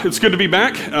It's good to be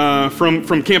back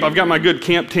from camp. I've got my good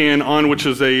camp tan on, which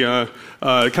is a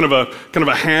kind of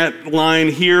a hat line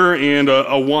here and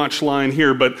a watch line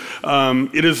here. But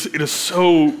it is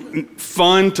so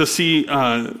fun to see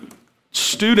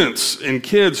students and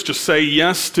kids just say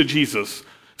yes to Jesus.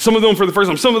 Some of them for the first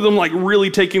time, some of them like really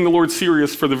taking the Lord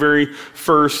serious for the very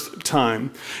first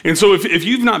time. And so if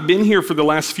you've not been here for the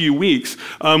last few weeks,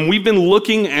 we've been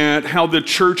looking at how the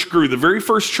church grew, the very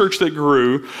first church that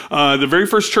grew, the very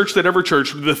first church that ever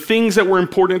churched, the things that were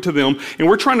important to them, and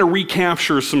we're trying to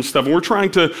recapture some stuff, and we're trying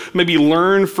to maybe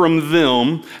learn from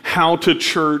them how to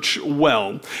church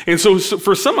well. And so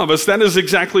for some of us, that is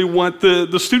exactly what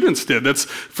the students did. That's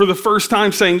for the first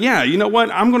time saying, yeah, you know what,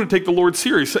 I'm going to take the Lord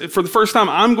serious. For the first time,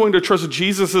 I'm going to trust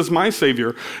Jesus as my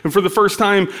Savior. And for the first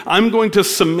time, I'm going to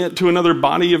submit to another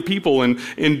body of people and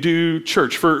do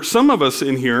church. For some of us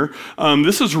in here,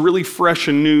 this is really fresh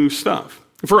and new stuff.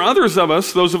 For others of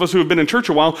us, those of us who have been in church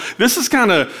a while, this is kind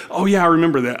of, oh yeah, I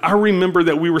remember that. I remember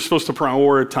that we were supposed to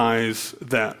prioritize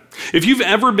that. If you've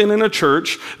ever been in a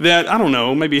church that, I don't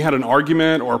know, maybe had an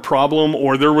argument or a problem,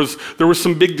 or there was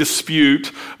some big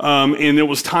dispute and it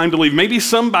was time to leave, maybe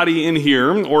somebody in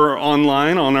here or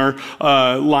online on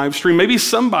our live stream, maybe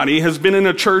somebody has been in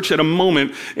a church at a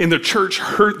moment and the church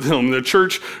hurt them. The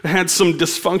church had some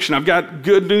dysfunction. I've got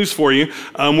good news for you.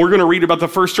 We're going to read about the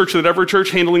first church that ever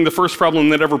church handling the first problem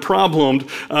that ever problemed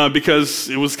because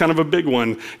it was kind of a big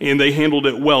one and they handled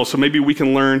it well. So maybe we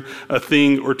can learn a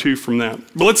thing or two from that.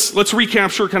 But let's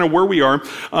recapture kind of where we are.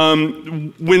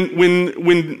 When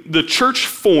the church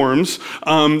forms,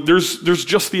 there's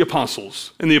just the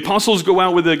apostles. And the apostles go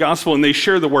out with the gospel and they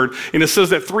share the word. And it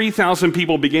says that 3,000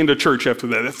 people began to church after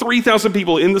that. That 3,000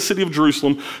 people in the city of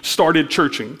Jerusalem started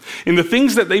churching. And the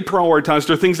things that they prioritized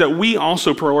are things that we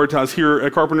also prioritize here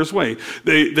at Carpenter's Way.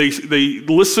 They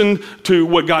listened to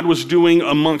what God was doing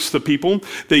amongst the people.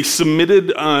 They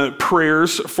submitted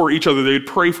prayers for each other. They would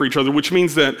pray for each other, which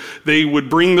means that they would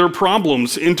bring their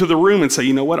problems into the room and say,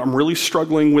 you know what, I'm really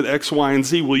struggling with X, Y, and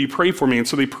Z. Will you pray for me? And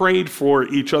so they prayed for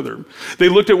each other. They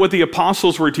looked at what the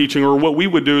apostles were teaching, or what we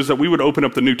would do is that we would open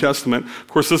up the New Testament. Of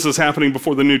course, this is happening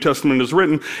before the New Testament is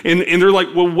written. And they're like,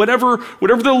 well, whatever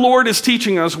the Lord is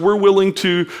teaching us, we're willing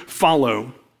to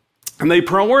follow. And they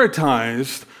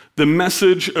prioritized the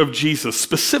message of Jesus,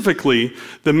 specifically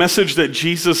the message that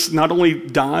Jesus not only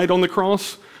died on the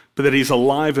cross, but that he's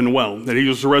alive and well, that he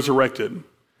was resurrected.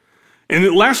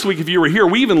 And last week, if you were here,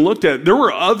 we even looked at, there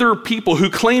were other people who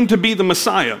claimed to be the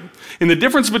Messiah. And the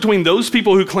difference between those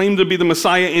people who claimed to be the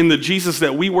Messiah and the Jesus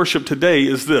that we worship today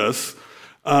is this.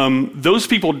 Those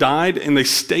people died and they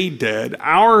stayed dead.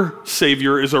 Our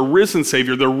Savior is a risen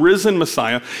Savior, the risen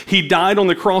Messiah. He died on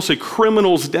the cross, a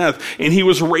criminal's death, and he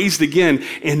was raised again.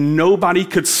 And nobody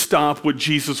could stop what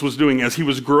Jesus was doing as he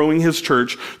was growing his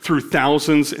church through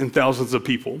thousands and thousands of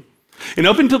people. And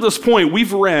up until this point,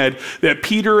 we've read that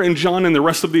Peter and John and the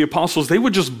rest of the apostles, they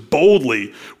would just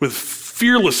boldly, with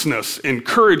fearlessness and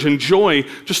courage and joy,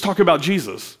 just talk about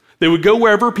Jesus. They would go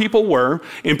wherever people were,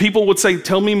 and people would say,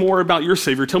 tell me more about your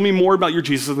Savior, tell me more about your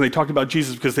Jesus. And they talked about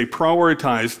Jesus because they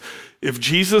prioritized, if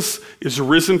Jesus is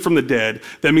risen from the dead,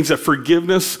 that means that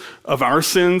forgiveness of our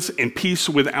sins and peace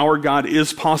with our God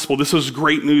is possible. This is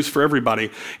great news for everybody.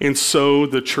 And so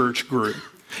the church grew.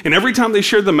 And every time they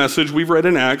shared the message, we've read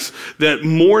in Acts, that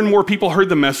more and more people heard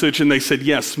the message and they said,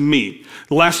 yes, me.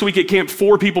 Last week at camp,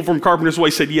 4 people from Carpenter's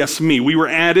Way said, yes, me. We were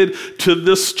added to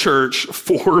this church,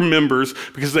 4 members,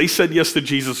 because they said yes to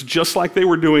Jesus, just like they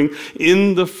were doing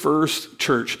in the first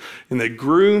church. And they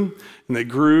grew, and they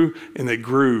grew, and they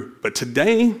grew. But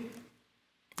today,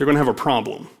 they're going to have a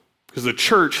problem, because the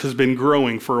church has been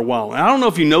growing for a while. And I don't know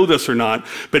if you know this or not,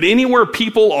 but anywhere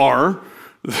people are,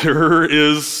 there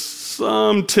is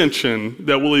some tension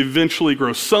that will eventually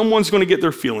grow. Someone's going to get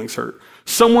their feelings hurt.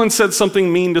 Someone said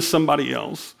something mean to somebody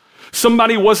else.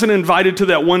 Somebody wasn't invited to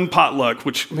that one potluck,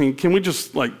 which, I mean, can we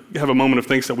just have a moment of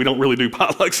thanks that we don't really do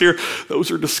potlucks here? Those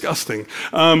are disgusting.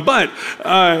 But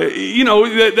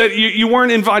you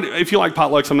weren't invited. If you like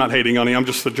potlucks, I'm not hating on you. I'm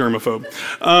just a germaphobe.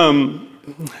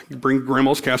 Bring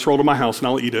grandma's casserole to my house and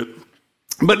I'll eat it.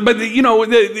 But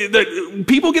the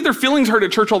people get their feelings hurt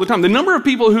at church all the time. The number of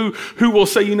people who will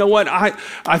say, you know what,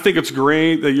 I think it's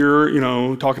great that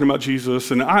you're talking about Jesus,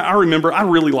 and I remember I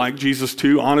really like Jesus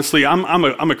too. Honestly, I'm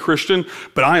a Christian,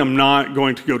 but I am not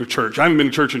going to go to church. I haven't been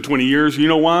to church in 20 years. You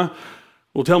know why?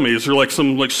 Well, tell me, is there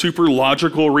some super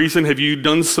logical reason? Have you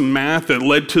done some math that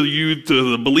led to you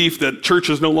to the belief that church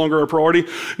is no longer a priority?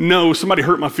 No, somebody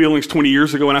hurt my feelings 20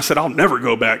 years ago and I said, I'll never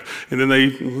go back. And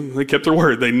then they kept their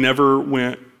word. They never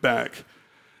went back.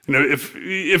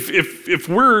 If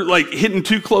we're hitting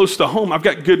too close to home, I've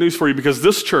got good news for you, because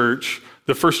this church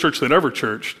the first church that ever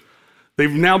churched. They've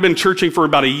now been churching for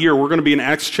about a year. We're going to be in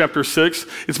Acts chapter 6.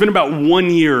 It's been about 1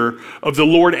 year of the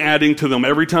Lord adding to them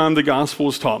every time the gospel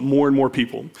was taught, more and more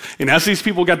people. And as these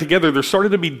people got together, there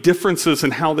started to be differences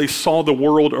in how they saw the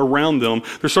world around them.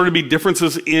 There started to be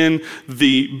differences in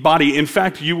the body. In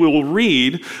fact, you will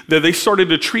read that they started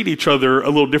to treat each other a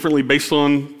little differently based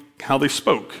on how they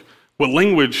spoke, what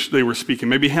language they were speaking,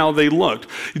 maybe how they looked.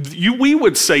 We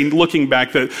would say, looking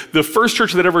back, that the first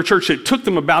church that ever churched, it took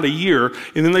them about a year,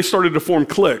 and then they started to form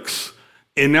cliques,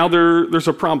 and now there's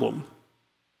a problem.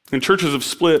 And churches have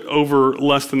split over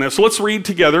less than that. So let's read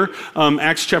together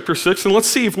Acts chapter 6, and let's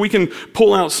see if we can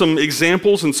pull out some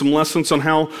examples and some lessons on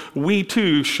how we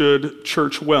too should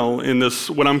church well in this,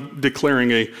 what I'm declaring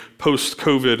a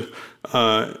post-COVID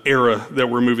era that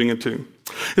we're moving into.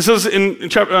 It says in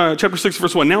chapter 6,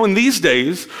 verse 1, "Now in these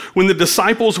days, when the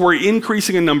disciples were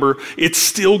increasing in number," it's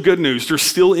still good news, they're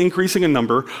still increasing in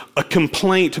number, "a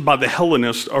complaint by the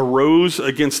Hellenists arose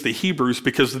against the Hebrews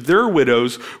because their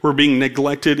widows were being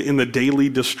neglected in the daily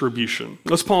distribution."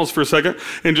 Let's pause for a second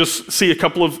and just see a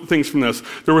couple of things from this.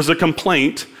 There was a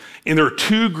complaint, and there are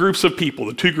two groups of people.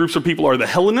 The two groups of people are the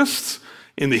Hellenists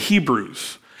and the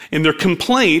Hebrews. And their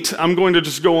complaint, I'm going to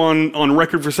just go on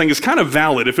record for saying, is kind of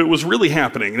valid if it was really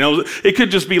happening. Now, it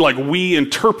could just be like, we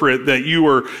interpret that you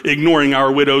are ignoring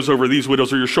our widows over these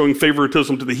widows, or you're showing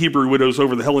favoritism to the Hebrew widows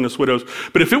over the Hellenist widows.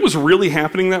 But if it was really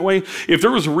happening that way, if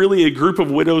there was really a group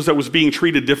of widows that was being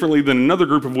treated differently than another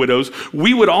group of widows,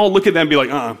 we would all look at that and be like,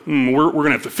 we're going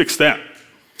to have to fix that.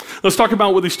 Let's talk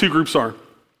about what these two groups are.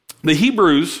 The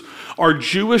Hebrews are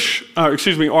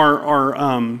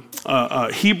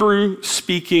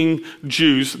Hebrew-speaking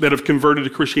Jews that have converted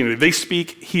to Christianity. They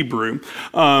speak Hebrew,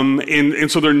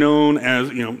 and so they're known as,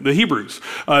 the Hebrews.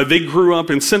 They grew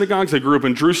up in synagogues, they grew up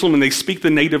in Jerusalem, and they speak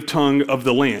the native tongue of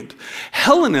the land.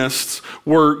 Hellenists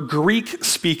were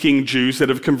Greek-speaking Jews that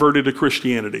have converted to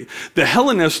Christianity. The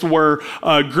Hellenists were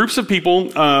groups of people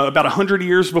about 100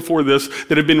 years before this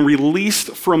that had been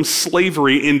released from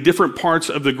slavery in different parts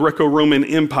of the Greco-Roman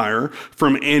Empire,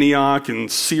 from Antioch and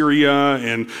Syria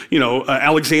and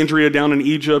Alexandria down in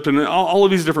Egypt and all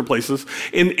of these different places.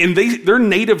 And their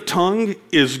native tongue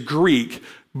is Greek,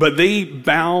 but they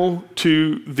bow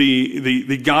to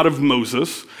the God of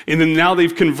Moses, and then now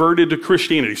they've converted to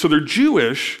Christianity. So they're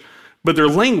Jewish, but their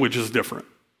language is different.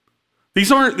 These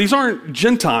aren't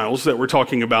Gentiles that we're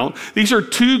talking about. These are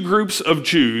two groups of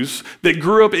Jews that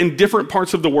grew up in different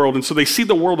parts of the world, and so they see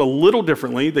the world a little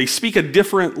differently. They speak a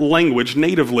different language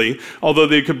natively, although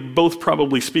they could both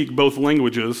probably speak both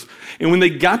languages. And when they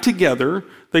got together,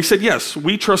 they said, yes,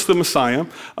 we trust the Messiah,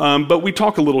 but we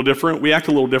talk a little different, we act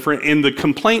a little different. And the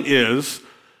complaint is,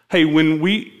 hey, when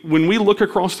we look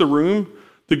across the room,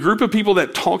 the group of people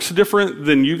that talks different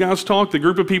than you guys talk, the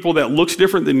group of people that looks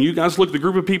different than you guys look, the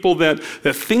group of people that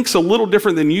thinks a little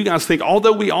different than you guys think,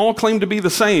 although we all claim to be the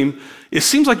same, it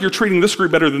seems like you're treating this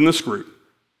group better than this group.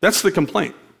 That's the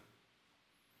complaint.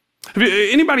 Have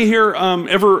anybody here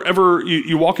ever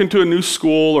you walk into a new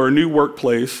school or a new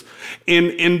workplace,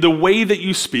 and the way that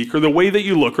you speak or the way that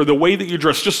you look or the way that you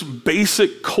dress, just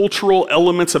basic cultural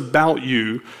elements about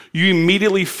you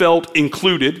immediately felt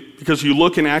included because you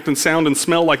look and act and sound and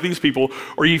smell like these people,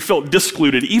 or you felt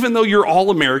discluded, even though you're all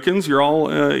Americans, you're all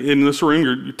in this room,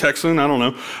 you're Texan, I don't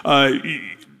know,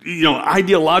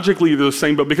 ideologically you're the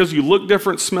same, but because you look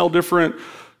different, smell different,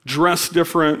 dress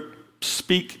different,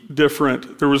 speak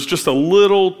different, there was just a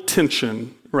little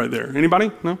tension right there.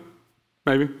 Anybody? No?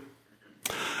 Maybe?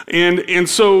 And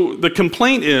so the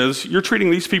complaint is, you're treating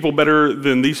these people better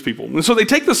than these people. And so they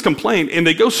take this complaint and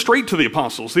they go straight to the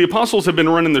apostles. The apostles have been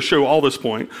running the show all this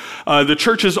point. The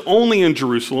church is only in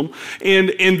Jerusalem. And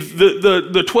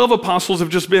the 12 apostles have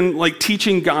just been like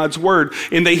teaching God's word.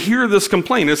 And they hear this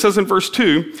complaint. It says in verse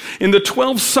 2, "And the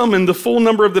 12 summoned the full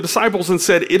number of the disciples and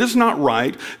said, 'It is not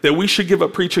right that we should give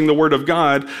up preaching the word of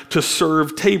God to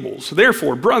serve tables.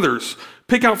 Therefore, brothers,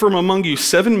 pick out from among you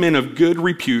 7 men of good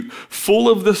repute, full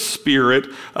of the Spirit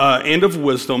and of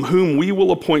wisdom, whom we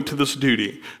will appoint to this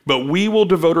duty. But we will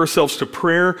devote ourselves to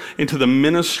prayer and to the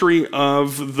ministry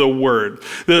of the word.'"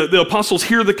 The apostles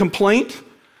hear the complaint.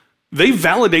 They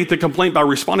validate the complaint by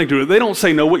responding to it. They don't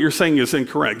say, no, what you're saying is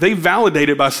incorrect. They validate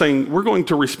it by saying, we're going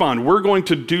to respond. We're going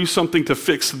to do something to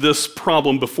fix this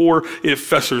problem before it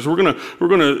festers. We're going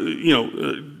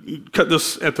to cut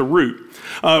this at the root.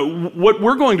 What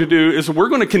we're going to do is we're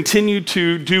going to continue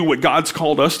to do what God's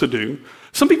called us to do.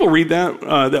 Some people read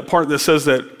that part that says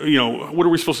that, what are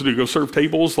we supposed to do? Go serve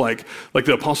tables like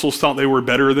the apostles thought they were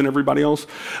better than everybody else?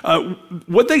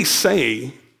 What they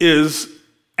say is,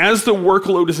 as the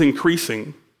workload is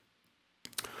increasing,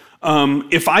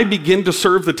 If I begin to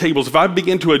serve the tables, if I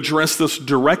begin to address this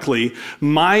directly,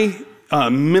 my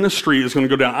ministry is going to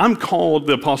go down. I'm called,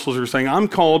 the apostles are saying, I'm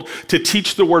called to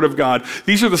teach the word of God.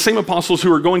 These are the same apostles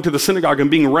who are going to the synagogue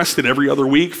and being arrested every other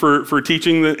week for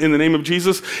teaching in the name of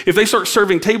Jesus. If they start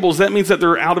serving tables, that means that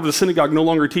they're out of the synagogue, no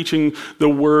longer teaching the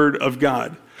word of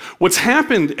God. What's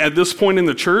happened at this point in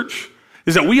the church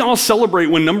is that we all celebrate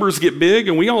when numbers get big,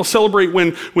 and we all celebrate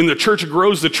when the church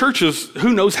grows. The church is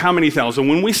who knows how many thousand.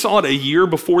 When we saw it a year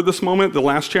before this moment, the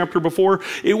last chapter before,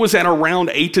 it was at around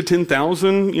 8 to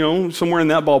 10,000, somewhere in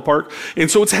that ballpark.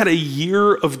 And so it's had a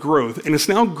year of growth, and it's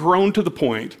now grown to the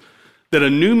point that a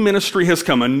new ministry has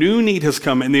come, a new need has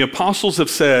come, and the apostles have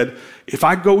said, if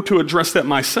I go to address that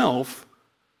myself,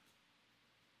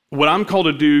 what I'm called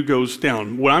to do goes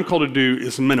down. What I'm called to do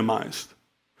is minimized.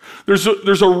 There's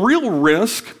a real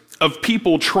risk of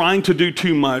people trying to do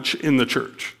too much in the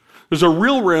church. There's a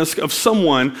real risk of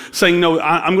someone saying, no,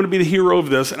 I'm going to be the hero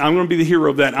of this, and I'm going to be the hero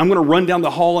of that. I'm going to run down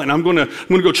the hall, and I'm going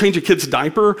to go change a kid's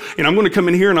diaper, and I'm going to come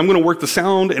in here, and I'm going to work the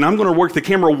sound, and I'm going to work the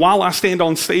camera while I stand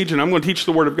on stage, and I'm going to teach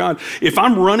the word of God. If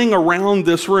I'm running around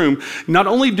this room, not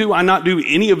only do I not do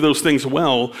any of those things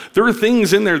well, there are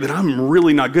things in there that I'm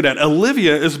really not good at.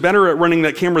 Olivia is better at running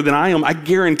that camera than I am. I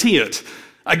guarantee it.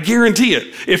 I guarantee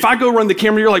it. If I go run the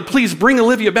camera, you're like, please bring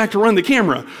Olivia back to run the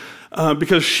camera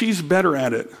because she's better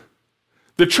at it.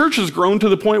 The church has grown to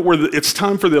the point where it's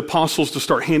time for the apostles to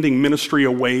start handing ministry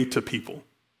away to people.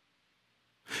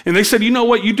 And they said, you know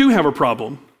what? You do have a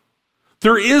problem.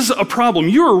 There is a problem.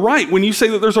 You are right when you say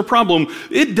that there's a problem.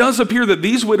 It does appear that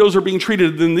these widows are being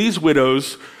treated than these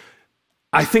widows.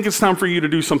 I think it's time for you to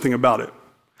do something about it.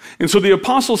 And so the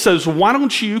apostle says, why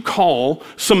don't you call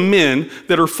some men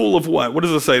that are full of what? What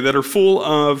does it say? That are full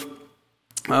of,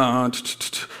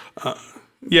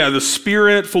 the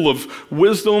Spirit, full of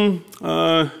wisdom.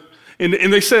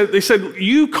 And they said,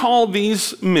 you call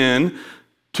these men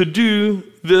to do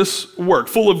this work,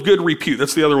 full of good repute.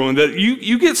 That's the other one. That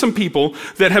you get some people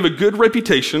that have a good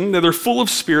reputation, that they're full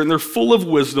of spirit and they're full of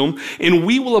wisdom, and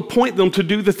we will appoint them to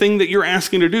do the thing that you're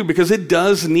asking to do because it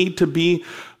does need to be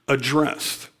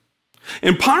addressed.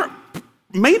 And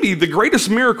maybe the greatest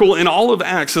miracle in all of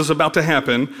Acts is about to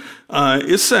happen.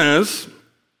 It says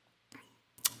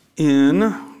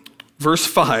in verse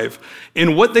 5,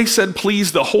 and what they said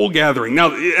pleased the whole gathering.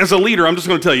 Now, as a leader, I'm just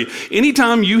going to tell you,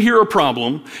 anytime you hear a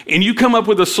problem and you come up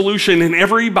with a solution and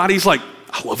everybody's like,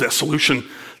 I love that solution.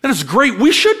 That is great.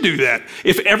 We should do that.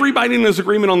 If everybody is in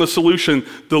agreement on the solution,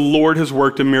 the Lord has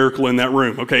worked a miracle in that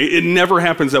room, okay? It never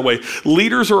happens that way.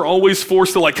 Leaders are always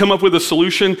forced to come up with a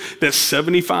solution that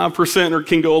 75%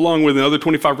 can go along with, and the other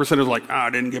 25% is like, I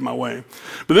didn't get my way.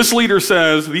 But these leaders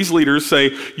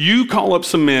say, you call up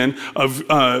some men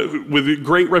with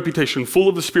great reputation, full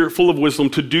of the Spirit, full of wisdom,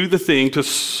 to do the thing, to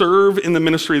serve in the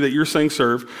ministry that you're saying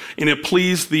serve, and it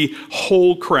pleased the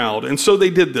whole crowd. And so they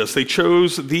did this. They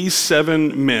chose these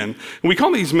 7 men. And we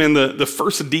call these men the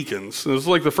first deacons. It was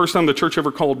like the first time the church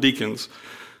ever called deacons.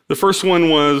 The first one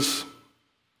was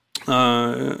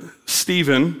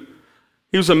Stephen.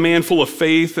 He was a man full of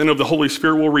faith and of the Holy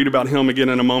Spirit. We'll read about him again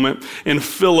in a moment. And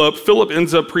Philip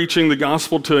ends up preaching the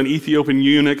gospel to an Ethiopian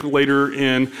eunuch later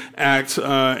in Acts,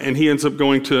 and he ends up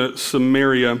going to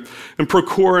Samaria. And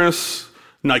Prochorus,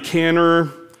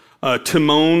 Nicanor,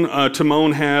 Timon.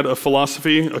 Timon had a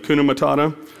philosophy, Hakuna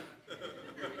Matata.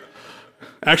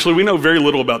 Actually, we know very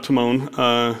little about Timon.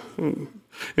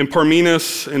 And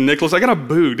Parmenas and Nicholas. I got a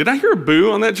boo. Did I hear a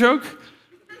boo on that joke?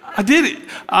 I did.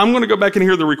 I'm going to go back and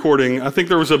hear the recording. I think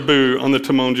there was a boo on the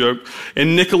Timon joke.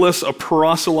 And Nicholas, a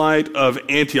proselyte of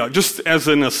Antioch. Just as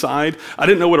an aside, I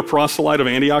didn't know what a proselyte of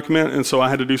Antioch meant, and so I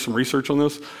had to do some research on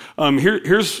this.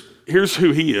 Here's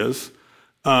who he is.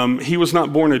 He was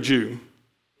not born a Jew.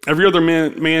 Every other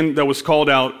man that was called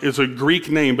out is a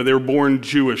Greek name, but they were born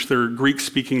Jewish. They're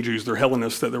Greek-speaking Jews. They're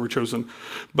Hellenists that they were chosen.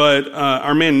 But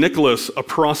our man Nicholas, a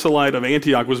proselyte of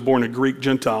Antioch, was born a Greek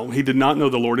Gentile. He did not know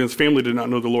the Lord, and his family did not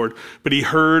know the Lord. But he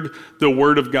heard the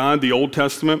word of God, the Old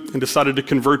Testament, and decided to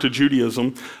convert to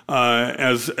Judaism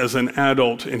as an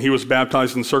adult. And he was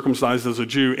baptized and circumcised as a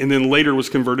Jew, and then later was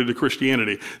converted to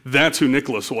Christianity. That's who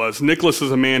Nicholas was. Nicholas is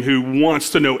a man who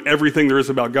wants to know everything there is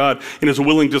about God and is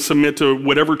willing to submit to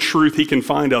whatever truth he can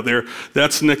find out there.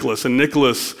 That's Nicholas, and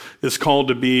Nicholas is called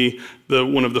to be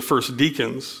one of the first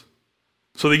deacons.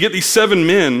 So they get these 7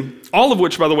 men, all of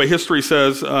which, by the way, history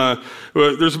says,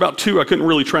 there's about 2 I couldn't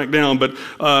really track down, but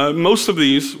most of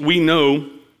these, we know,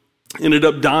 ended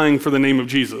up dying for the name of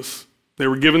Jesus. They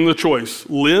were given the choice,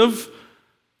 live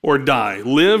or die.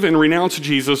 Live and renounce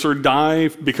Jesus, or die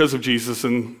because of Jesus.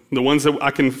 And the ones that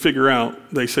I can figure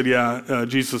out, they said,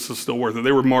 Jesus is still worth it.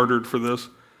 They were martyred for this.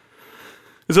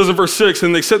 It says in verse 6,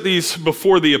 and they set these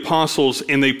before the apostles,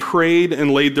 and they prayed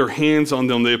and laid their hands on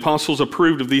them. The apostles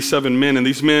approved of these 7 men, and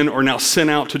these men are now sent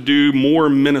out to do more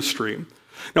ministry.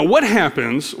 Now, what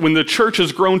happens when the church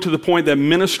has grown to the point that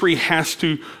ministry has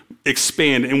to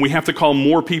expand and we have to call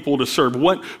more people to serve?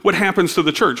 What happens to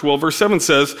the church? Well, verse 7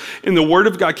 says, and the word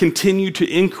of God continued to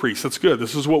increase. That's good.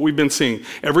 This is what we've been seeing.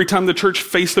 Every time the church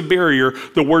faced a barrier,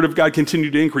 the word of God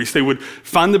continued to increase. They would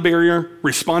find the barrier,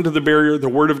 respond to the barrier, the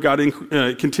word of God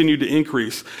continued to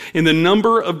increase. And the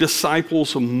number of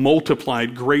disciples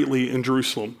multiplied greatly in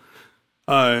Jerusalem.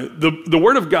 The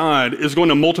word of God is going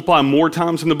to multiply more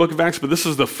times in the book of Acts, but this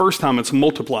is the first time it's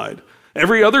multiplied.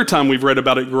 Every other time we've read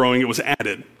about it growing, it was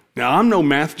added. Now, I'm no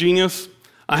math genius.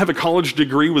 I have a college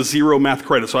degree with 0 math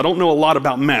credit, so I don't know a lot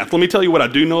about math. Let me tell you what I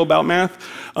do know about math.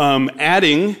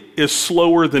 Adding is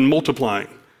slower than multiplying.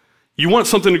 You want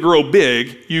something to grow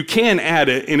big, you can add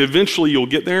it, and eventually you'll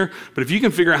get there. But if you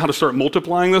can figure out how to start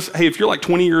multiplying this, hey, if you're like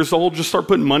 20 years old, just start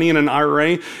putting money in an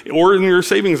IRA or in your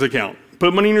savings account.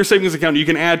 Put money in your savings account. You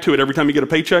can add to it every time you get a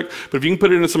paycheck. But if you can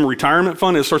put it in some retirement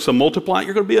fund and it starts to multiply,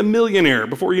 you're going to be a millionaire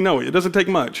before you know it. It doesn't take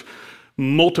much.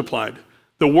 Multiplied.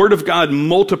 The word of God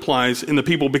multiplies in the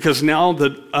people because now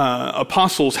the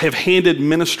apostles have handed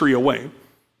ministry away.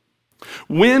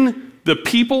 When the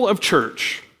people of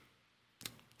church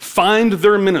find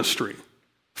their ministry,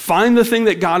 find the thing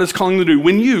that God is calling them to do,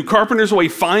 when you, Carpenter's Way,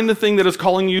 find the thing that is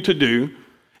calling you to do,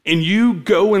 and you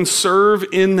go and serve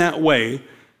in that way,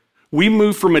 we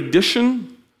move from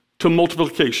addition to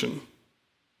multiplication.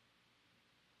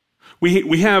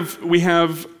 We have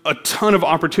a ton of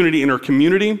opportunity in our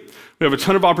community. We have a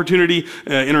ton of opportunity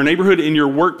in our neighborhood, in your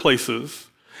workplaces.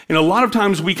 And a lot of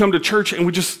times we come to church and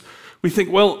we think,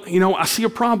 well, I see a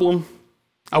problem.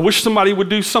 I wish somebody would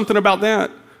do something about that.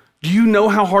 Do you know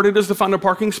how hard it is to find a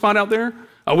parking spot out there?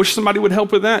 I wish somebody would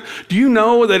help with that. Do you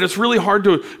know that it's really hard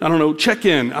to, check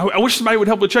in? I wish somebody would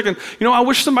help with check in. I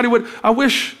wish somebody would, I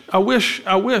wish.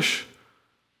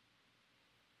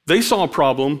 They saw a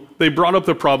problem. They brought up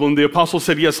the problem. The apostles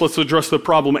said, yes, let's address the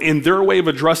problem. And their way of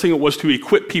addressing it was to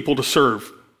equip people to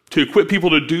serve, to equip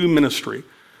people to do ministry.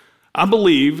 I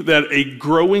believe that a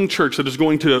growing church that is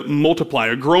going to multiply,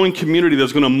 a growing community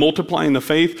that's going to multiply in the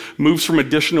faith, moves from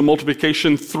addition to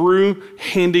multiplication through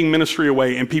handing ministry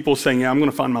away and people saying, yeah, I'm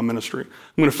going to find my ministry.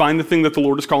 I'm going to find the thing that the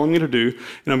Lord is calling me to do,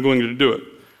 and I'm going to do it.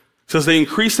 It says they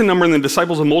increased in number and the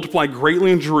disciples multiplied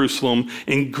greatly in Jerusalem,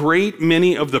 and great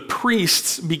many of the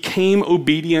priests became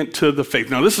obedient to the faith.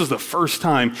 Now, this is the first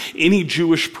time any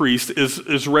Jewish priest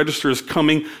is registered as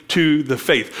coming to the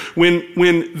faith.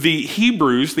 When the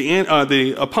Hebrews,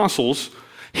 the apostles,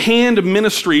 hand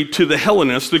ministry to the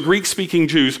Hellenists, the Greek-speaking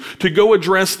Jews, to go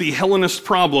address the Hellenist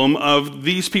problem of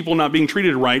these people not being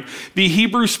treated right, the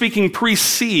Hebrew-speaking priests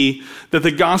see that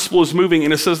the gospel is moving,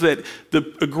 and it says that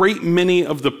a great many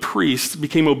of the priests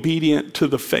became obedient to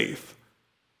the faith.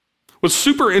 What's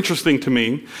super interesting to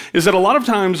me is that a lot of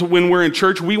times when we're in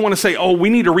church, we want to say, oh, we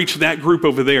need to reach that group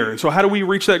over there. And so how do we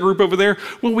reach that group over there?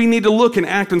 Well, we need to look and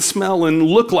act and smell and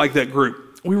look like that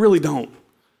group. We really don't.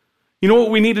 You know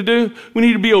what we need to do? We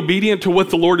need to be obedient to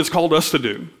what the Lord has called us to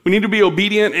do. We need to be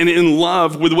obedient and in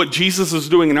love with what Jesus is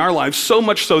doing in our lives, so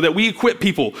much so that we equip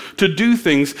people to do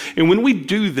things. And when we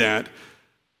do that,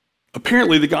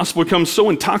 apparently the gospel becomes so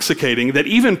intoxicating that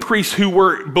even priests who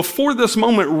were, before this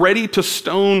moment, ready to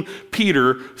stone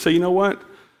Peter, say, you know what?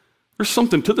 There's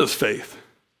something to this faith.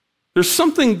 There's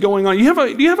something going on. Do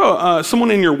you have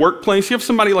someone in your workplace? You have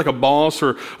somebody like a boss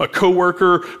or a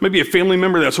coworker, maybe a family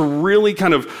member that's really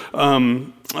kind of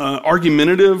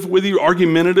argumentative with you,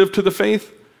 argumentative to the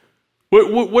faith?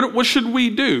 What should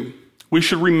we do? We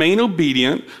should remain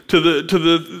obedient to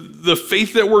the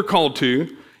faith that we're called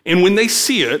to, and when they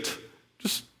see it,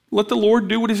 just let the Lord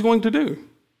do what He's going to do.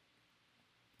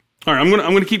 All right, I'm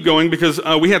going to keep going because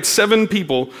we had 7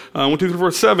 people, 1, 2, 3,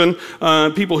 4, 7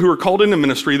 people who were called into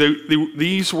ministry.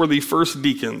 These were the first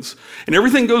deacons. And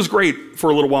everything goes great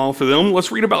for a little while for them.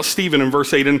 Let's read about Stephen in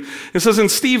verse 8. And it says, and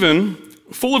Stephen,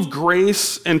 full of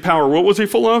grace and power. What was he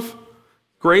full of?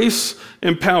 Grace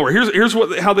and power. Here's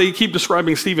how they keep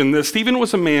describing Stephen. That Stephen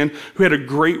was a man who had a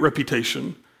great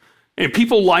reputation. And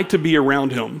people liked to be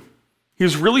around him. He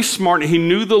was really smart, and he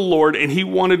knew the Lord, and he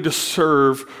wanted to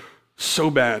serve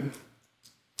so bad.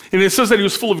 And it says that he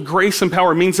was full of grace and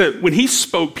power. It means that when he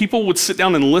spoke, people would sit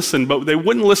down and listen, but they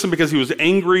wouldn't listen because he was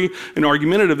angry and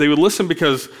argumentative. They would listen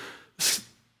because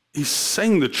he's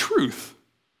saying the truth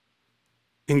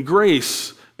in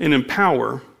grace and in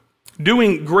power,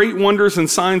 doing great wonders and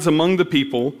signs among the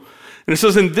people. And And it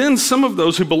says, and then some of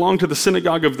those who belonged to the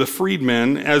synagogue of the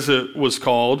freedmen, as it was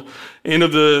called, and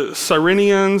of the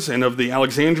Cyrenians, and of the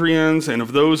Alexandrians, and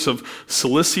of those of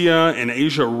Cilicia and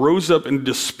Asia rose up and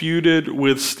disputed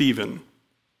with Stephen.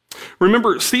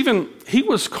 Remember, Stephen, he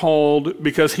was called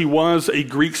because he was a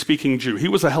Greek-speaking Jew. He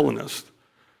was a Hellenist.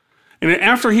 And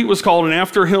after he was called, and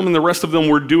after him and the rest of them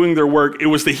were doing their work, it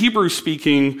was the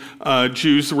Hebrew-speaking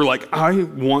Jews who were like, I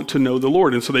want to know the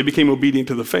Lord. And so they became obedient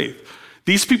to the faith.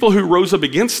 These people who rose up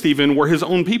against Stephen were his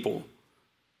own people,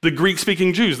 the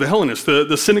Greek-speaking Jews, the Hellenists.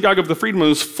 The synagogue of the freedmen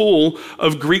was full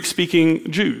of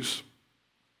Greek-speaking Jews.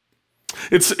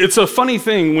 It's a funny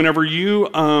thing whenever you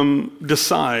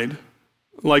decide,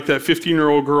 like that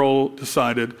 15-year-old girl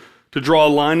decided, to draw a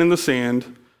line in the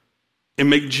sand and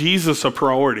make Jesus a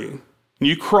priority. And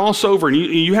you cross over, and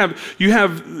you have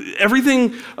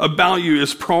everything about you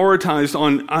is prioritized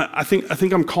on. I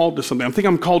think I'm called to something. I think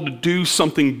I'm called to do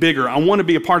something bigger. I want to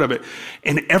be a part of it.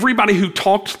 And everybody who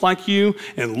talked like you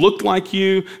and looked like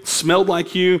you, smelled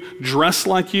like you, dressed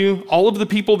like you, all of the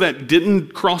people that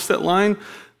didn't cross that line,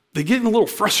 they get a little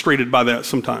frustrated by that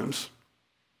sometimes.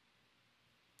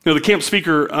 You know, the camp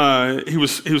speaker, he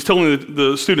was telling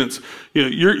the students, you know,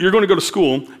 you're going to go to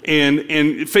school,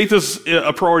 and faith is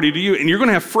a priority to you, and you're going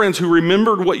to have friends who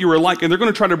remembered what you were like, and they're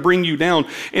going to try to bring you down.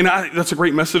 And that's a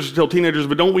great message to tell teenagers,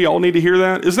 but don't we all need to hear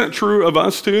that? Isn't that true of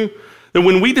us too? That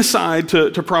when we decide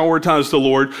to prioritize the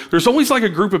Lord, there's always like a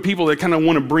group of people that kind of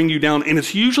want to bring you down, and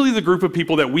it's usually the group of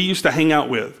people that we used to hang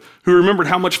out with, who remembered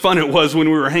how much fun it was when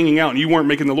we were hanging out and you weren't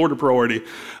making the Lord a priority.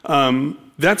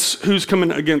 That's who's coming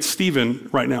against Stephen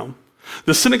right now.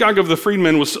 The synagogue of the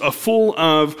freedmen was full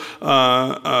of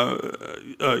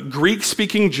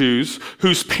Greek-speaking Jews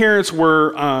whose parents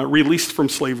were released from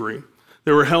slavery.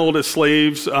 They were held as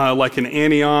slaves, like in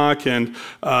Antioch and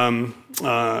the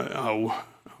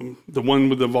one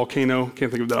with the volcano.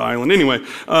 Can't think of that island. Anyway,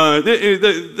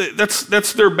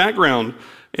 that's their background.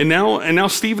 And now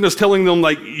Stephen is telling them,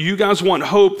 like, you guys want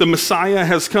hope. The Messiah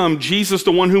has come. Jesus,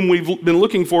 the one whom we've been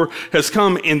looking for, has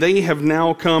come. And they have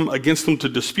now come against him to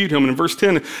dispute him. And in verse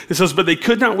 10, it says, but they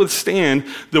could not withstand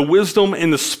the wisdom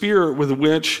and the spirit with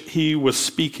which he was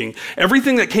speaking.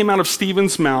 Everything that came out of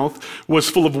Stephen's mouth was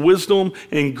full of wisdom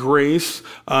and grace.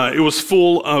 It was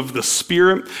full of the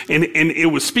Spirit. And it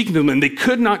was speaking to them. And they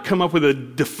could not come up with a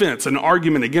defense, an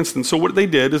argument against them. So what they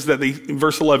did is that they, in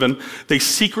verse 11, they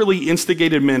secretly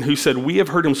instigated men who said, we have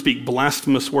heard him speak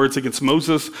blasphemous words against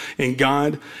Moses and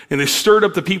God. And they stirred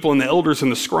up the people and the elders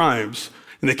and the scribes.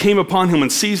 And they came upon him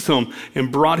and seized him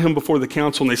and brought him before the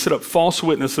council. And they set up false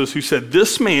witnesses who said,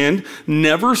 this man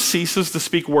never ceases to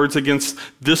speak words against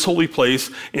this holy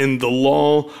place and the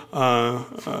law.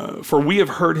 For we have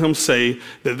heard him say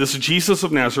that this Jesus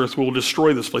of Nazareth will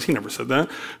destroy this place. He never said that.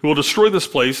 He will destroy this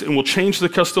place and will change the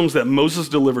customs that Moses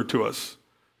delivered to us.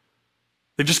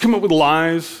 They just come up with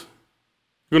lies.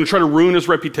 They're going to try to ruin his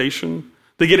reputation.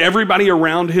 They get everybody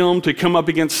around him to come up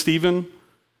against Stephen.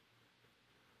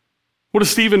 What does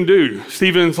Stephen do?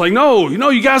 Stephen's like, no,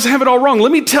 you guys have it all wrong.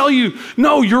 Let me tell you,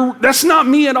 no, that's not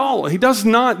me at all. He does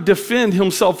not defend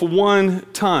himself one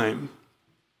time.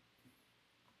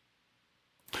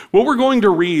 What we're going to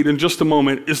read in just a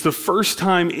moment is the first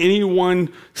time anyone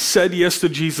said yes to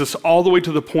Jesus all the way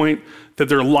to the point that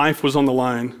their life was on the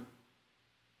line.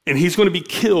 And he's going to be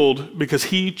killed because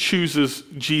he chooses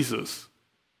Jesus.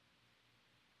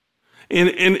 And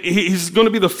he's going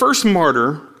to be the first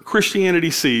martyr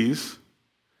Christianity sees.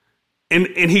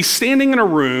 And he's standing in a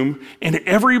room, and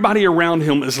everybody around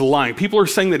him is lying. People are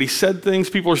saying that he said things.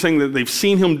 People are saying that they've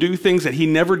seen him do things that he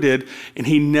never did, and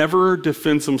he never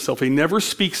defends himself. He never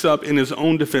speaks up in his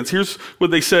own defense. Here's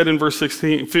what they said in verse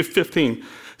 15. It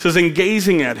says, and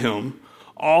gazing at him,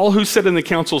 all who sat in the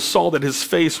council saw that his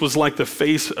face was like the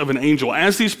face of an angel.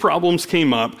 As these problems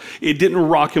came up, it didn't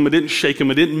rock him, it didn't shake him,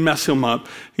 it didn't mess him up.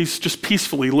 He's just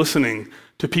peacefully listening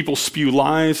to people spew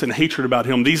lies and hatred about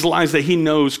him, these lies that he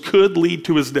knows could lead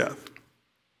to his death.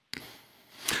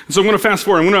 So I'm going to fast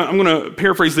forward. I'm going to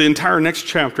paraphrase the entire next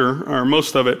chapter, or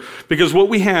most of it, because what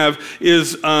we have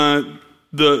is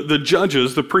the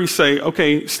judges, the priests say,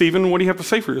 okay, Stephen, what do you have to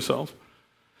say for yourself?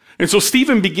 And so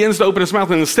Stephen begins to open his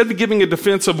mouth, and instead of giving a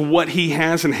defense of what he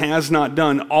has and has not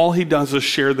done, all he does is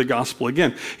share the gospel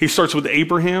again. He starts with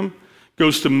Abraham,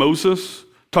 goes to Moses,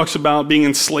 talks about being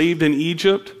enslaved in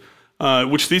Egypt,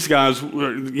 which these guys,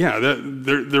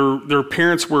 their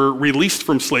parents were released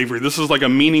from slavery. This is like a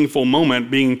meaningful moment,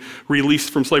 being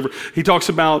released from slavery. He talks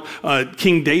about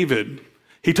King David.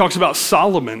 He talks about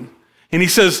Solomon. And he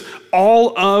says,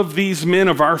 all of these men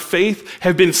of our faith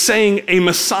have been saying a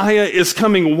Messiah is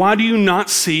coming. Why do you not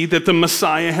see that the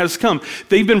Messiah has come?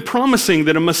 They've been promising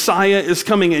that a Messiah is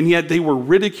coming, and yet they were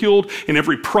ridiculed. And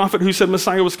every prophet who said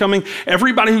Messiah was coming,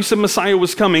 everybody who said Messiah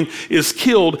was coming is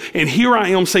killed. And here I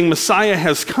am saying Messiah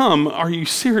has come. Are you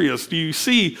serious? Do you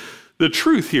see the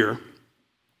truth here?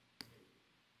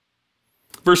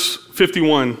 Verse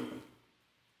 51.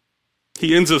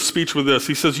 He ends his speech with this.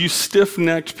 He says, you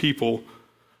stiff-necked people,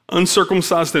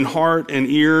 uncircumcised in heart and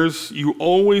ears, you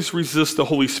always resist the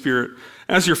Holy Spirit.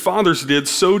 As your fathers did,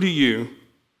 so do you.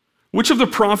 Which of the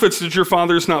prophets did your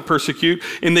fathers not persecute?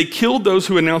 And they killed those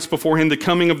who announced beforehand the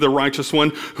coming of the righteous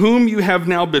one, whom you have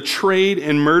now betrayed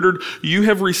and murdered. You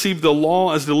have received the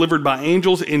law as delivered by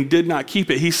angels and did not keep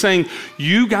it. He's saying,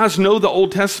 you guys know the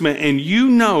Old Testament and you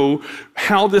know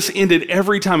how this ended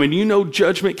every time. And you know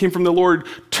judgment came from the Lord.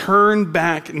 Turn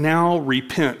back now,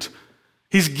 repent.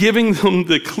 He's giving them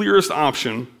the clearest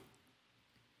option.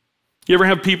 You ever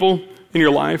have people in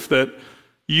your life that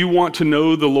you want to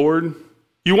know the Lord?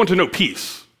 You want to know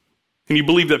peace, and you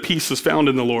believe that peace is found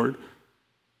in the Lord,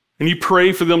 and you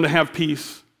pray for them to have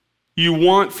peace. You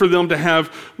want for them to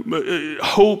have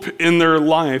hope in their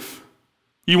life.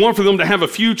 You want for them to have a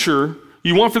future.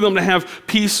 You want for them to have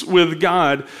peace with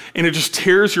God, and it just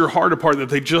tears your heart apart that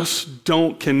they just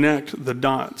don't connect the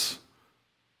dots.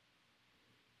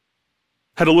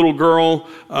 Had a little girl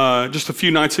just a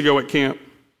few nights ago at camp.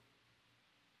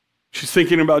 She's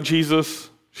thinking about Jesus.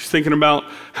 She's thinking about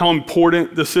how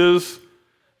important this is,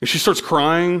 and she starts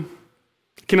crying.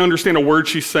 Can't understand a word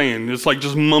she's saying. It's like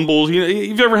just mumbles. You know,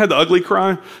 you've ever had the ugly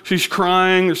cry? She's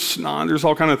crying, there's snot, there's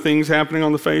all kind of things happening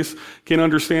on the face. Can't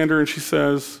understand her, and she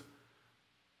says,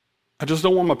 I just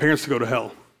don't want my parents to go to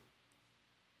hell.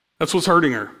 That's what's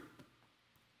hurting her.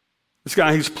 This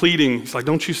guy, he's pleading. He's like,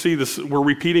 don't you see this? We're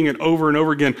repeating it over and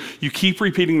over again. You keep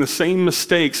repeating the same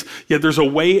mistakes, yet there's a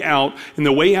way out, and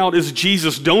the way out is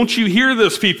Jesus. Don't you hear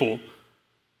this, people?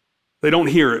 They don't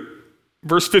hear it.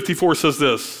 Verse 54 says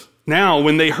this, now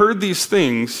when they heard these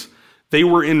things, they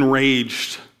were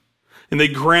enraged, and they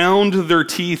ground their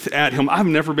teeth at him. I've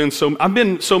been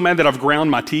so mad that I've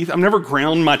ground my teeth. I've never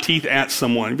ground my teeth at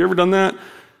someone. Have you ever done that?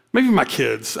 Maybe my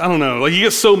kids, I don't know. Like you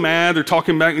get so mad, they're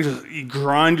talking back, you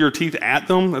grind your teeth at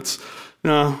them.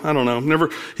 No, I don't know.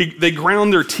 They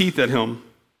ground their teeth at him.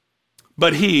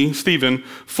 But he, Stephen,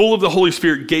 full of the Holy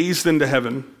Spirit, gazed into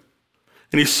heaven,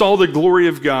 and he saw the glory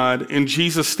of God and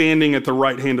Jesus standing at the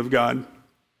right hand of God.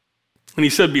 And he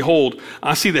said, behold,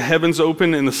 I see the heavens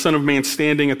open and the Son of Man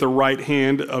standing at the right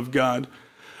hand of God.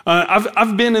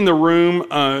 I've been in the room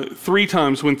 3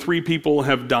 times when 3 people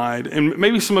have died, and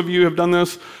maybe some of you have done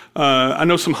this. I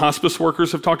know some hospice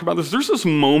workers have talked about this. There's this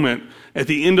moment at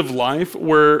the end of life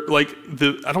where,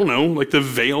 the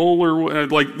veil or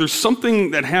there's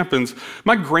something that happens.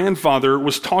 My grandfather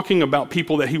was talking about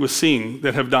people that he was seeing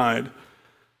that have died.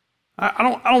 I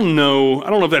don't know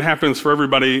if that happens for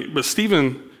everybody, but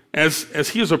Stephen, as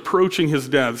he is approaching his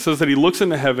death, says that he looks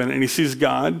into heaven and he sees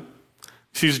God.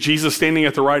 He sees Jesus standing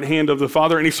at the right hand of the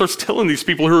Father, and he starts telling these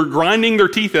people who are grinding their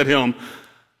teeth at him,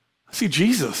 I see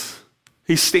Jesus.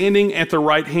 He's standing at the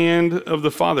right hand of the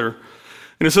Father.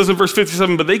 And it says in verse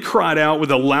 57, but they cried out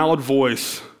with a loud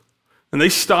voice, and they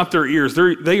stopped their ears.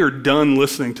 They are done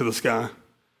listening to this guy.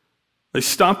 They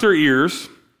stopped their ears,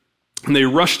 and they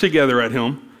rushed together at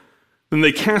him. Then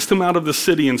they cast him out of the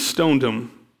city and stoned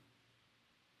him.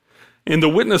 And the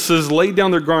witnesses laid down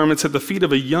their garments at the feet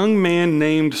of a young man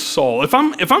named Saul. If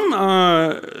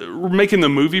I'm making the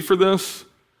movie for this,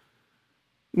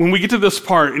 when we get to this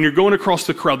part and you're going across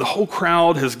the crowd, the whole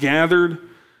crowd has gathered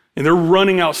and they're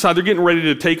running outside. They're getting ready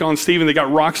to take on Stephen. They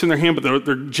got rocks in their hand, but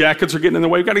their jackets are getting in the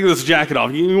way. We've got to get this jacket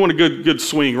off. You want a good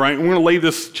swing, right? And we're going to lay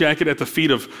this jacket at the feet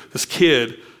of this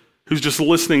kid who's just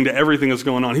listening to everything that's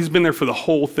going on. He's been there for the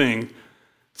whole thing.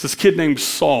 It's this kid named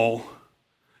Saul.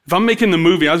 If I'm making the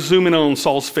movie, I zoom in on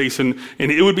Saul's face, and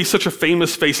it would be such a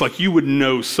famous face, like you would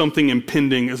know something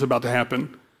impending is about to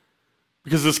happen.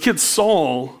 Because this kid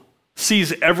Saul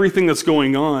sees everything that's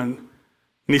going on,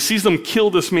 and he sees them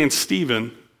kill this man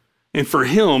Stephen, and for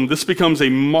him, this becomes a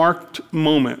marked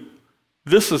moment.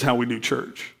 This is how we do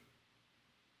church.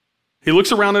 He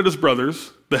looks around at his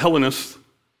brothers, the Hellenists,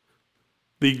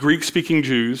 the Greek-speaking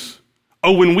Jews.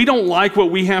 Oh, when we don't like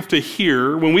what we have to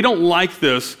hear, when we don't like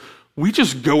this, we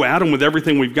just go at them with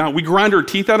everything we've got. We grind our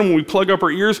teeth at them when we plug up our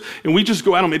ears, and we just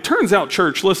go at them. It turns out,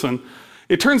 church, listen,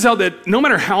 it turns out that no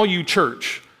matter how you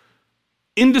church,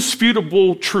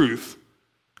 indisputable truth,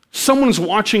 someone's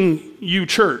watching you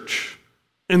church,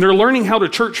 and they're learning how to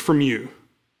church from you.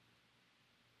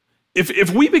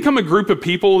 If we become a group of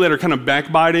people that are kind of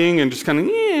backbiting and just kind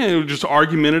of, just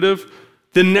argumentative,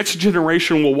 the next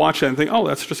generation will watch that and think, oh,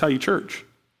 that's just how you church.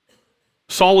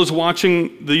 Saul is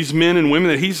watching these men and women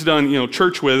that he's done,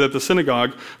 church with at the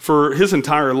synagogue for his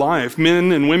entire life.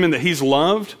 Men and women that he's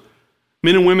loved,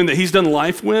 men and women that he's done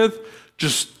life with,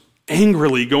 just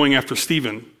angrily going after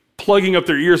Stephen, plugging up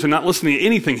their ears and not listening to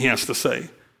anything he has to say.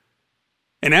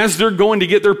 And as they're going to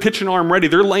get their pitching arm ready,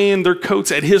 they're laying their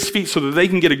coats at his feet so that they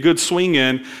can get a good swing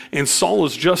in, and Saul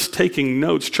is just taking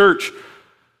notes. Church,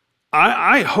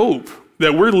 I hope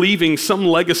that we're leaving some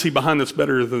legacy behind that's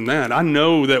better than that. I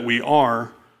know that we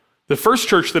are. The first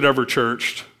church that ever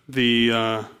churched, the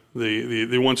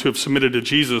ones who have submitted to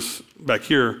Jesus back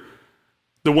here,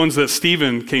 the ones that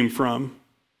Stephen came from,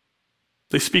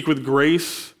 they speak with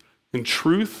grace and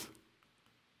truth.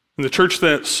 And the church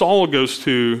that Saul goes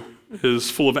to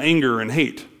is full of anger and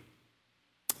hate.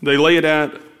 They lay it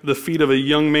at the feet of a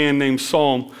young man named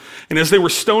Saul. And as they were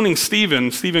stoning Stephen,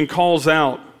 Stephen calls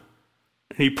out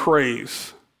and he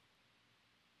prays.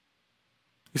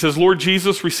 He says, Lord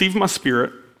Jesus, receive my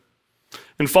spirit.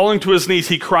 And falling to his knees,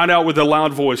 he cried out with a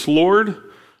loud voice, Lord,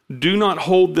 do not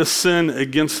hold this sin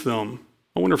against them.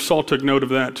 I wonder if Saul took note of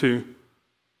that too.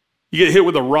 You get hit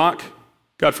with a rock,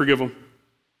 God forgive him.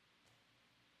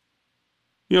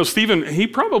 Stephen, he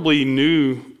probably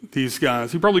knew these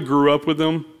guys. He probably grew up with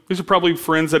them. These are probably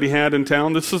friends that he had in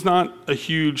town. This is not a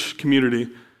huge community.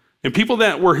 And people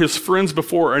that were his friends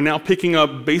before are now picking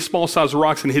up baseball-sized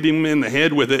rocks and hitting him in the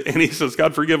head with it. And he says,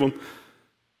 God, forgive them.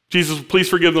 Jesus, please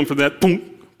forgive them for that.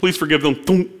 Please forgive them.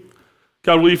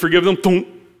 God, will you forgive them?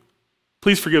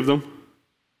 Please forgive them.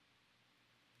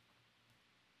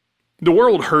 The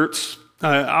world hurts.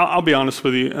 I'll be honest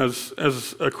with you.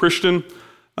 As a Christian,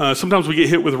 sometimes we get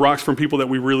hit with rocks from people that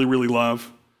we really, really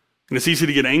love. And it's easy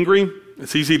to get angry.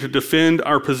 It's easy to defend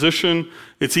our position.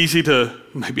 It's easy to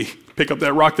maybe pick up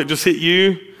that rock that just hit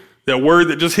you, that word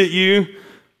that just hit you,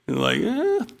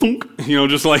 and thunk,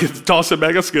 just like toss it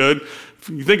back. That's good.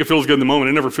 You think it feels good in the moment.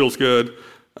 It never feels good.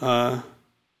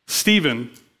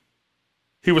 Stephen,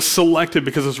 he was selected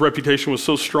because his reputation was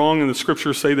so strong, and the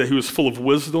scriptures say that he was full of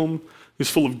wisdom. He was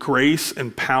full of grace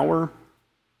and power.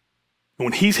 And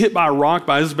when he's hit by a rock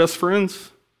by his best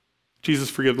friends, Jesus,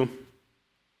 forgive them.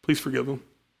 Please forgive them.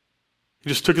 He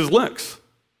just took his licks.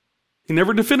 He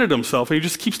never defended himself, and he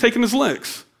just keeps taking his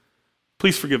licks.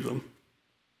 Please forgive them.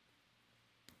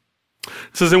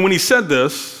 It says, and when he said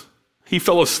this, he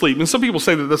fell asleep. And some people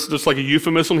say that this is just like a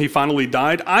euphemism. He finally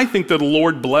died. I think that the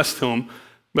Lord blessed him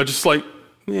by just take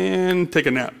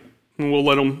a nap. And we'll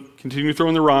let him continue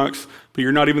throwing the rocks, but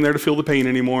you're not even there to feel the pain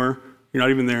anymore. You're not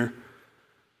even there.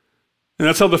 And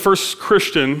that's how the first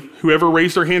Christian who ever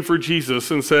raised their hand for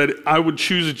Jesus and said, I would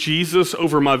choose Jesus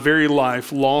over my very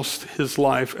life, lost his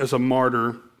life as a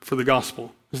martyr for the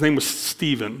gospel. His name was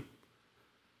Stephen.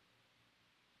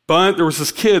 But there was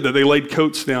this kid that they laid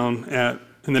coats down at.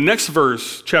 And the next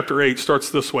verse, chapter 8,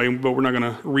 starts this way, but we're not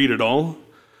going to read it all.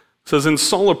 It says, and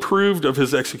Saul approved of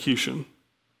his execution.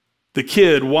 The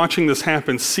kid watching this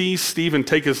happen sees Stephen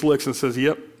take his licks and says,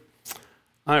 yep,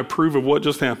 I approve of what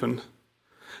just happened.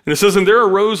 And it says, and there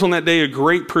arose on that day a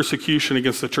great persecution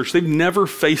against the church. They've never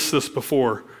faced this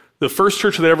before. The first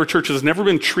church that ever church has never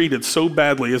been treated so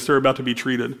badly as they're about to be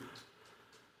treated.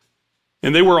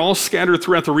 And they were all scattered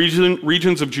throughout the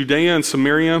regions of Judea and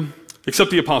Samaria,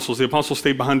 except the apostles. The apostles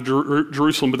stayed behind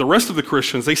Jerusalem, but the rest of the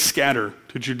Christians, they scatter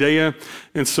to Judea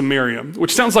and Samaria,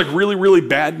 which sounds like really, really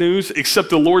bad news,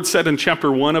 except the Lord said in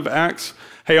chapter 1 of Acts,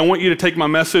 hey, I want you to take my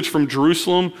message from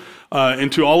Jerusalem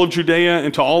into all of Judea,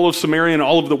 into all of Samaria, and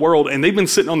all of the world. And they've been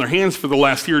sitting on their hands for the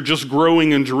last year just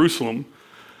growing in Jerusalem.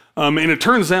 And it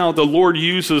turns out the Lord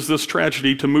uses this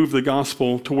tragedy to move the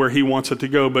gospel to where he wants it to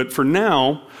go. But for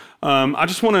now, I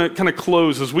just want to kind of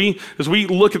close as we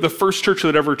look at the first church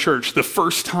that ever churched, the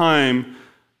first time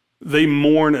they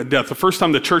mourn a death, the first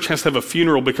time the church has to have a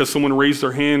funeral because someone raised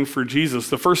their hand for Jesus,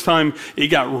 the first time it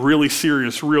got really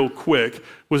serious real quick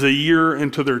was a year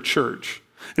into their church.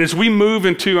 And as we move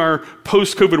into our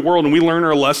post-COVID world and we learn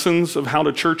our lessons of how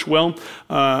to church well,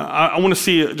 I want to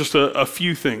see just a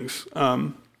few things.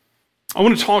 I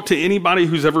want to talk to anybody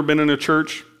who's ever been in a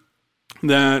church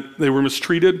that they were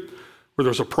mistreated, where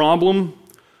there's a problem,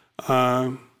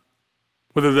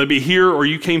 whether that be here or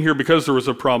you came here because there was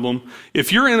a problem.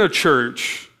 If you're in a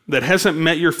church that hasn't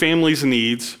met your family's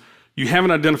needs, you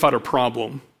haven't identified a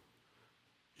problem.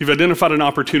 You've identified an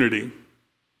opportunity.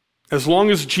 As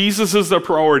long as Jesus is the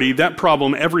priority, that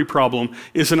problem, every problem,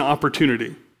 is an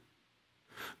opportunity.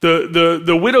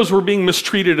 The widows were being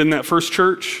mistreated in that first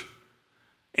church,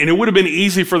 and it would have been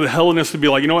easy for the Hellenists to be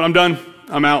like, you know what, I'm done,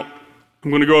 I'm out. I'm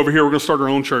going to go over here. We're going to start our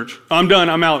own church. I'm done.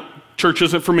 I'm out. Church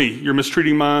isn't for me. You're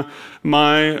mistreating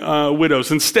my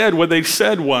widows. Instead, what they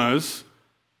said was,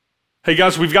 hey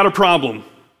guys, we've got a problem.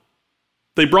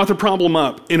 They brought the problem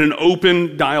up in an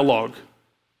open dialogue.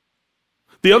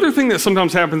 The other thing that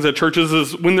sometimes happens at churches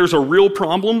is when there's a real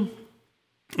problem,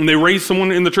 and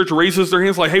someone in the church raises their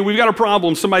hands like, hey, we've got a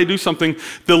problem, somebody do something,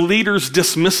 the leaders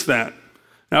dismiss that.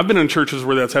 Now, I've been in churches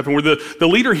where that's happened, where the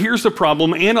leader hears the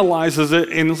problem, analyzes it,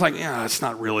 and it's like, yeah, it's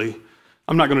not really,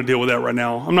 I'm not going to deal with that right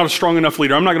now. I'm not a strong enough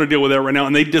leader. I'm not going to deal with that right now,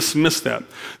 and they dismiss that.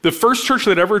 The first church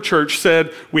that ever church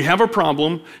said, we have a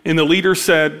problem, and the leader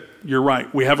said, you're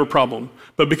right, we have a problem.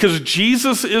 But because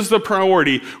Jesus is the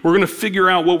priority, we're going to figure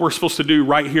out what we're supposed to do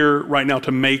right here, right now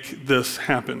to make this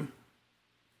happen.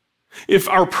 If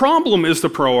our problem is the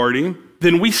priority,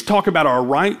 then we talk about our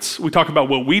rights, we talk about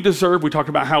what we deserve, we talk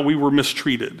about how we were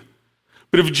mistreated.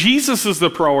 But if Jesus is the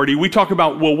priority, we talk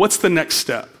about, well, what's the next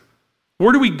step?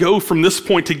 Where do we go from this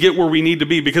point to get where we need to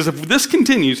be? Because if this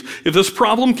continues, if this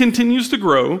problem continues to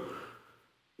grow,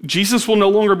 Jesus will no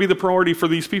longer be the priority for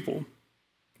these people.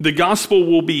 The gospel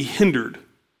will be hindered.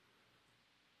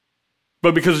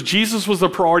 But because Jesus was the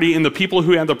priority in the people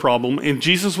who had the problem, and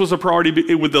Jesus was a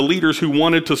priority with the leaders who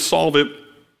wanted to solve it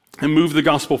and move the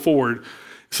gospel forward, it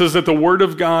says that the word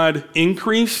of God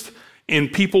increased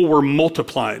and people were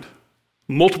multiplied.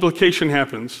 Multiplication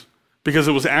happens because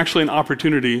it was actually an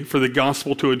opportunity for the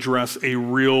gospel to address a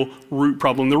real root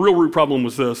problem. The real root problem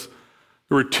was this.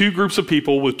 There were two groups of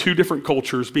people with two different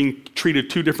cultures being treated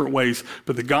two different ways,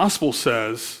 but the gospel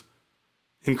says,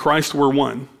 in Christ we're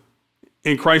one.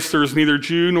 In Christ there is neither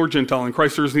Jew nor Gentile. In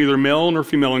Christ there is neither male nor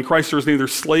female. In Christ there is neither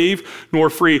slave nor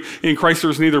free. In Christ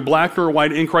there is neither black nor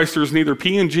white. In Christ there is neither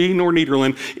P&G nor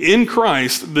Nederland. In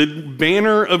Christ, the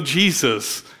banner of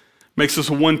Jesus makes us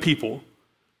one people.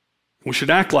 We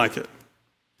should act like it.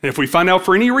 And if we find out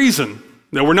for any reason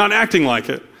that we're not acting like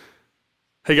it,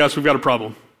 hey guys, we've got a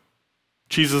problem.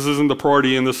 Jesus isn't the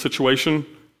priority in this situation.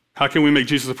 How can we make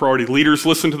Jesus a priority? Leaders,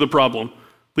 listen to the problem.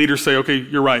 Leaders say, okay,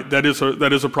 you're right, that is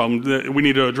a problem. We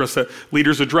need to address that.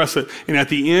 Leaders address it. And at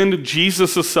the end,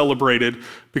 Jesus is celebrated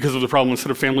because of the problem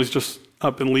instead of families just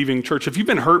up and leaving church. If you've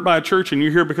been hurt by a church and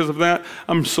you're here because of that,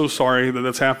 I'm so sorry that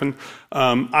that's happened.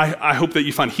 I hope that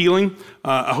you find healing.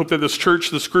 I hope that this church,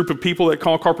 this group of people that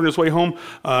call Carpenter's Way home,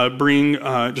 bring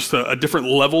just a different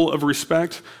level of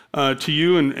respect to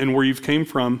you and where you've came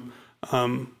from. But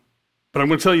I'm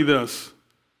going to tell you this.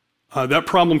 That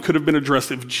problem could have been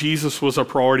addressed if Jesus was a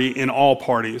priority in all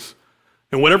parties.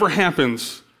 And whatever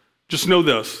happens, just know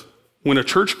this. When a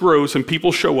church grows and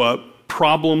people show up,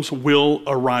 problems will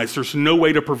arise. There's no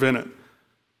way to prevent it.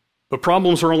 But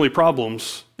problems are only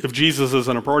problems if Jesus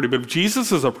isn't a priority. But if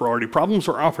Jesus is a priority, problems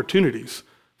are opportunities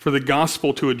for the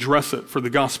gospel to address it, for the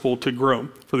gospel to grow,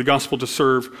 for the gospel to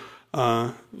serve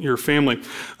your family.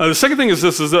 The second thing is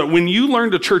this, is that when you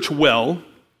learn to church well,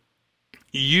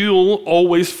 you'll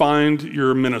always find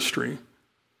your ministry.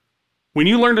 When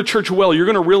you learn to church well, you're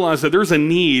going to realize that there's a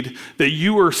need that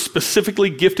you are specifically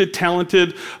gifted,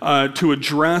 talented to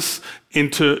address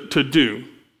and to do.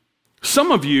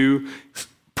 Some of you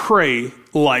pray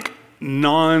like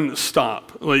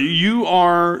nonstop. Like you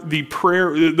are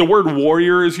the word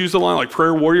warrior is used a lot, like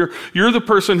prayer warrior. You're the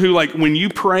person who, like, when you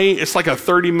pray, it's like a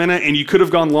 30-minute and you could have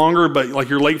gone longer, but like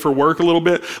you're late for work a little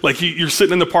bit. Like you're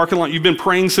sitting in the parking lot, you've been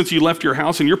praying since you left your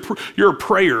house, and you're a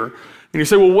prayer. And you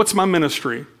say, well, what's my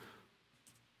ministry?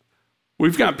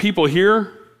 We've got people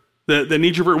here that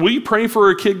need your prayer. Will you pray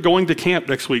for a kid going to camp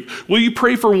next week? Will you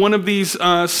pray for one of these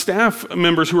staff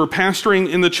members who are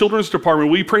pastoring in the children's department?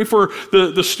 Will you pray for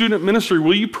the student ministry?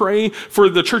 Will you pray for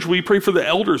the church? Will you pray for the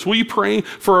elders? Will you pray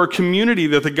for our community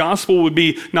that the gospel would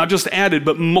be not just added,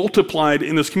 but multiplied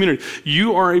in this community?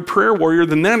 You are a prayer warrior,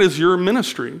 then that is your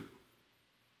ministry.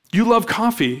 You love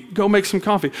coffee. Go make some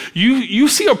coffee. You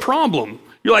see a problem.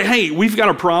 You're like, hey, we've got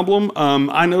a problem.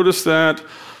 I noticed that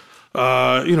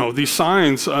these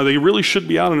signs, they really should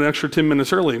be out an extra 10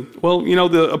 minutes early. Well,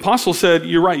 the apostle said,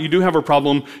 you're right, you do have a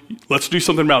problem. Let's do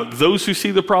something about it. Those who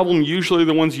see the problem, usually are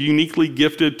the ones uniquely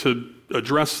gifted to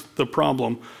address the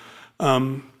problem.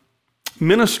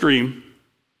 Ministry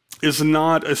is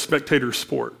not a spectator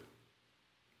sport.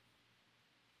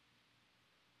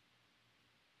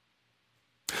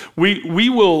 We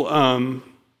will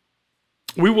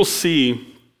see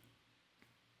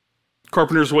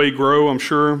Carpenter's Way grow, I'm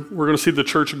sure. We're going to see the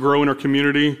church grow in our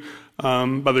community.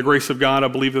 By the grace of God, I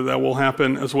believe that will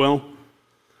happen as well.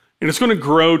 And it's going to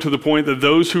grow to the point that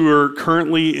those who are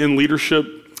currently in leadership,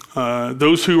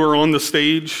 those who are on the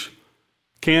stage,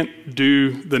 can't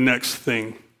do the next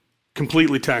thing.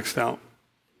 Completely taxed out.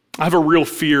 I have a real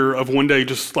fear of one day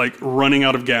just like running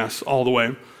out of gas all the way.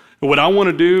 And what I want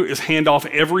to do is hand off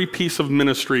every piece of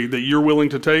ministry that you're willing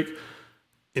to take,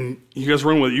 and you guys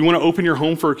run with it. You want to open your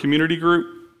home for a community group?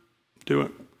 Do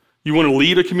it. You want to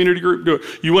lead a community group? Do it.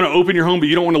 You want to open your home, but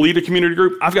you don't want to lead a community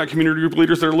group? I've got community group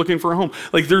leaders that are looking for a home.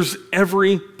 Like, there's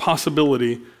every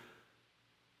possibility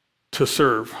to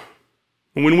serve.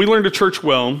 And when we learn to church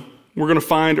well, we're going to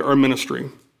find our ministry.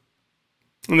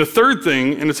 And the third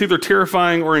thing, and it's either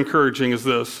terrifying or encouraging, is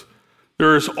this.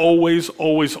 There is always,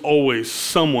 always, always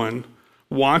someone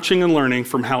watching and learning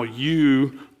from how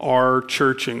you are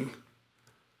churching.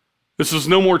 This is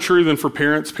no more true than for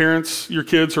parents. Parents, your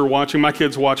kids are watching. My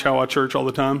kids watch how I church all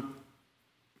the time.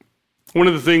 One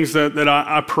of the things that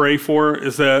I pray for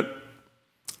is that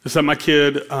my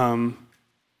kid,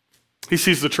 he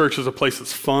sees the church as a place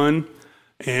that's fun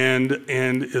and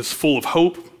is full of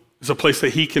hope. It's a place that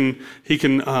he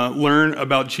can learn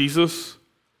about Jesus.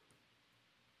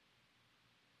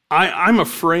 I'm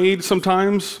afraid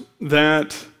sometimes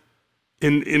that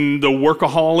in the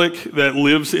workaholic that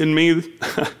lives in me,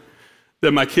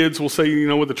 that my kids will say, you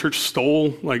know what, the church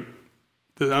stole? Like,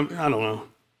 I don't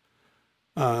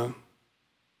know.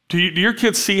 Do your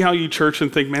kids see how you church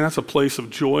and think, man, that's a place of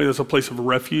joy, that's a place of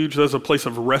refuge, that's a place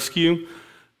of rescue?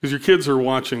 Because your kids are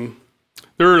watching.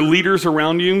 There are leaders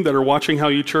around you that are watching how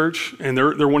you church, and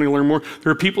they're wanting to learn more.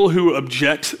 There are people who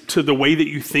object to the way that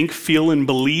you think, feel, and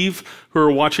believe who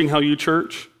are watching how you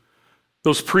church.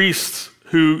 Those priests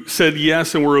who said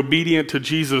yes and were obedient to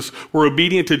Jesus were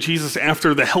obedient to Jesus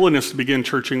after the Hellenists began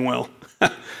churching well.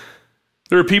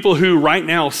 There are people who right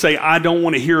now say, I don't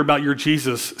want to hear about your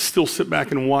Jesus, still sit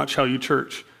back and watch how you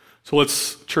church. So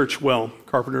let's church well,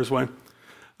 Carpenter's way.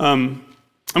 I'm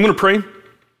going to pray,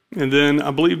 and then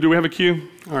I believe, do we have a cue?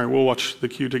 All right, we'll watch the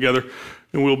cue together,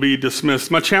 and we'll be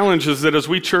dismissed. My challenge is that as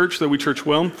we church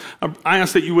well. I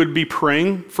ask that you would be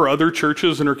praying for other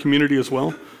churches in our community as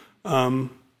well.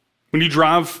 When you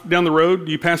drive down the road,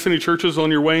 do you pass any churches on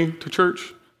your way to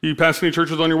church? Do you pass any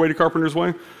churches on your way to Carpenter's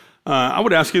Way? I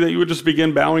would ask you that you would just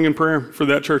begin bowing in prayer for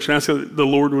that church and ask that the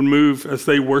Lord would move as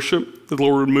they worship, that the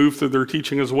Lord would move through their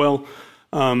teaching as well.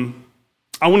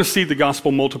 I want to see the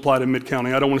gospel multiplied in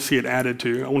Mid-County. I don't want to see it added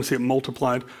to. I want to see it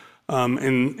multiplied,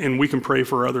 and we can pray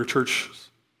for other churches.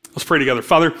 Let's pray together.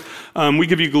 Father, we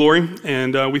give you glory,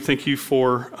 and we thank you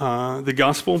for the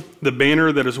gospel, the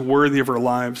banner that is worthy of our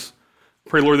lives.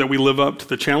 Pray, Lord, that we live up to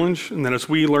the challenge, and that as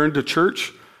we learn to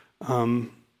church,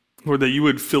 Lord, that you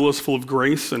would fill us full of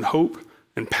grace and hope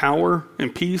and power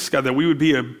and peace. God, that we would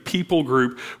be a people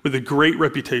group with a great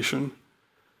reputation.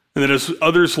 And that as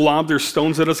others lob their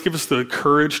stones at us, give us the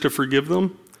courage to forgive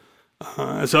them.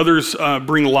 As others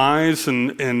bring lies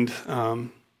and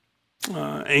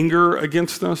anger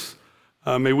against us,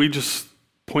 may we just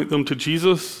point them to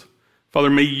Jesus. Father,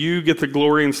 may you get the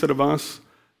glory instead of us.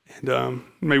 And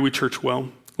may we church well.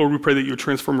 Lord, we pray that you would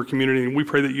transform our community, and we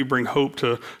pray that you bring hope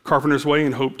to Carpenter's Way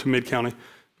and hope to Mid-County.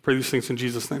 We pray these things in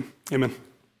Jesus' name. Amen.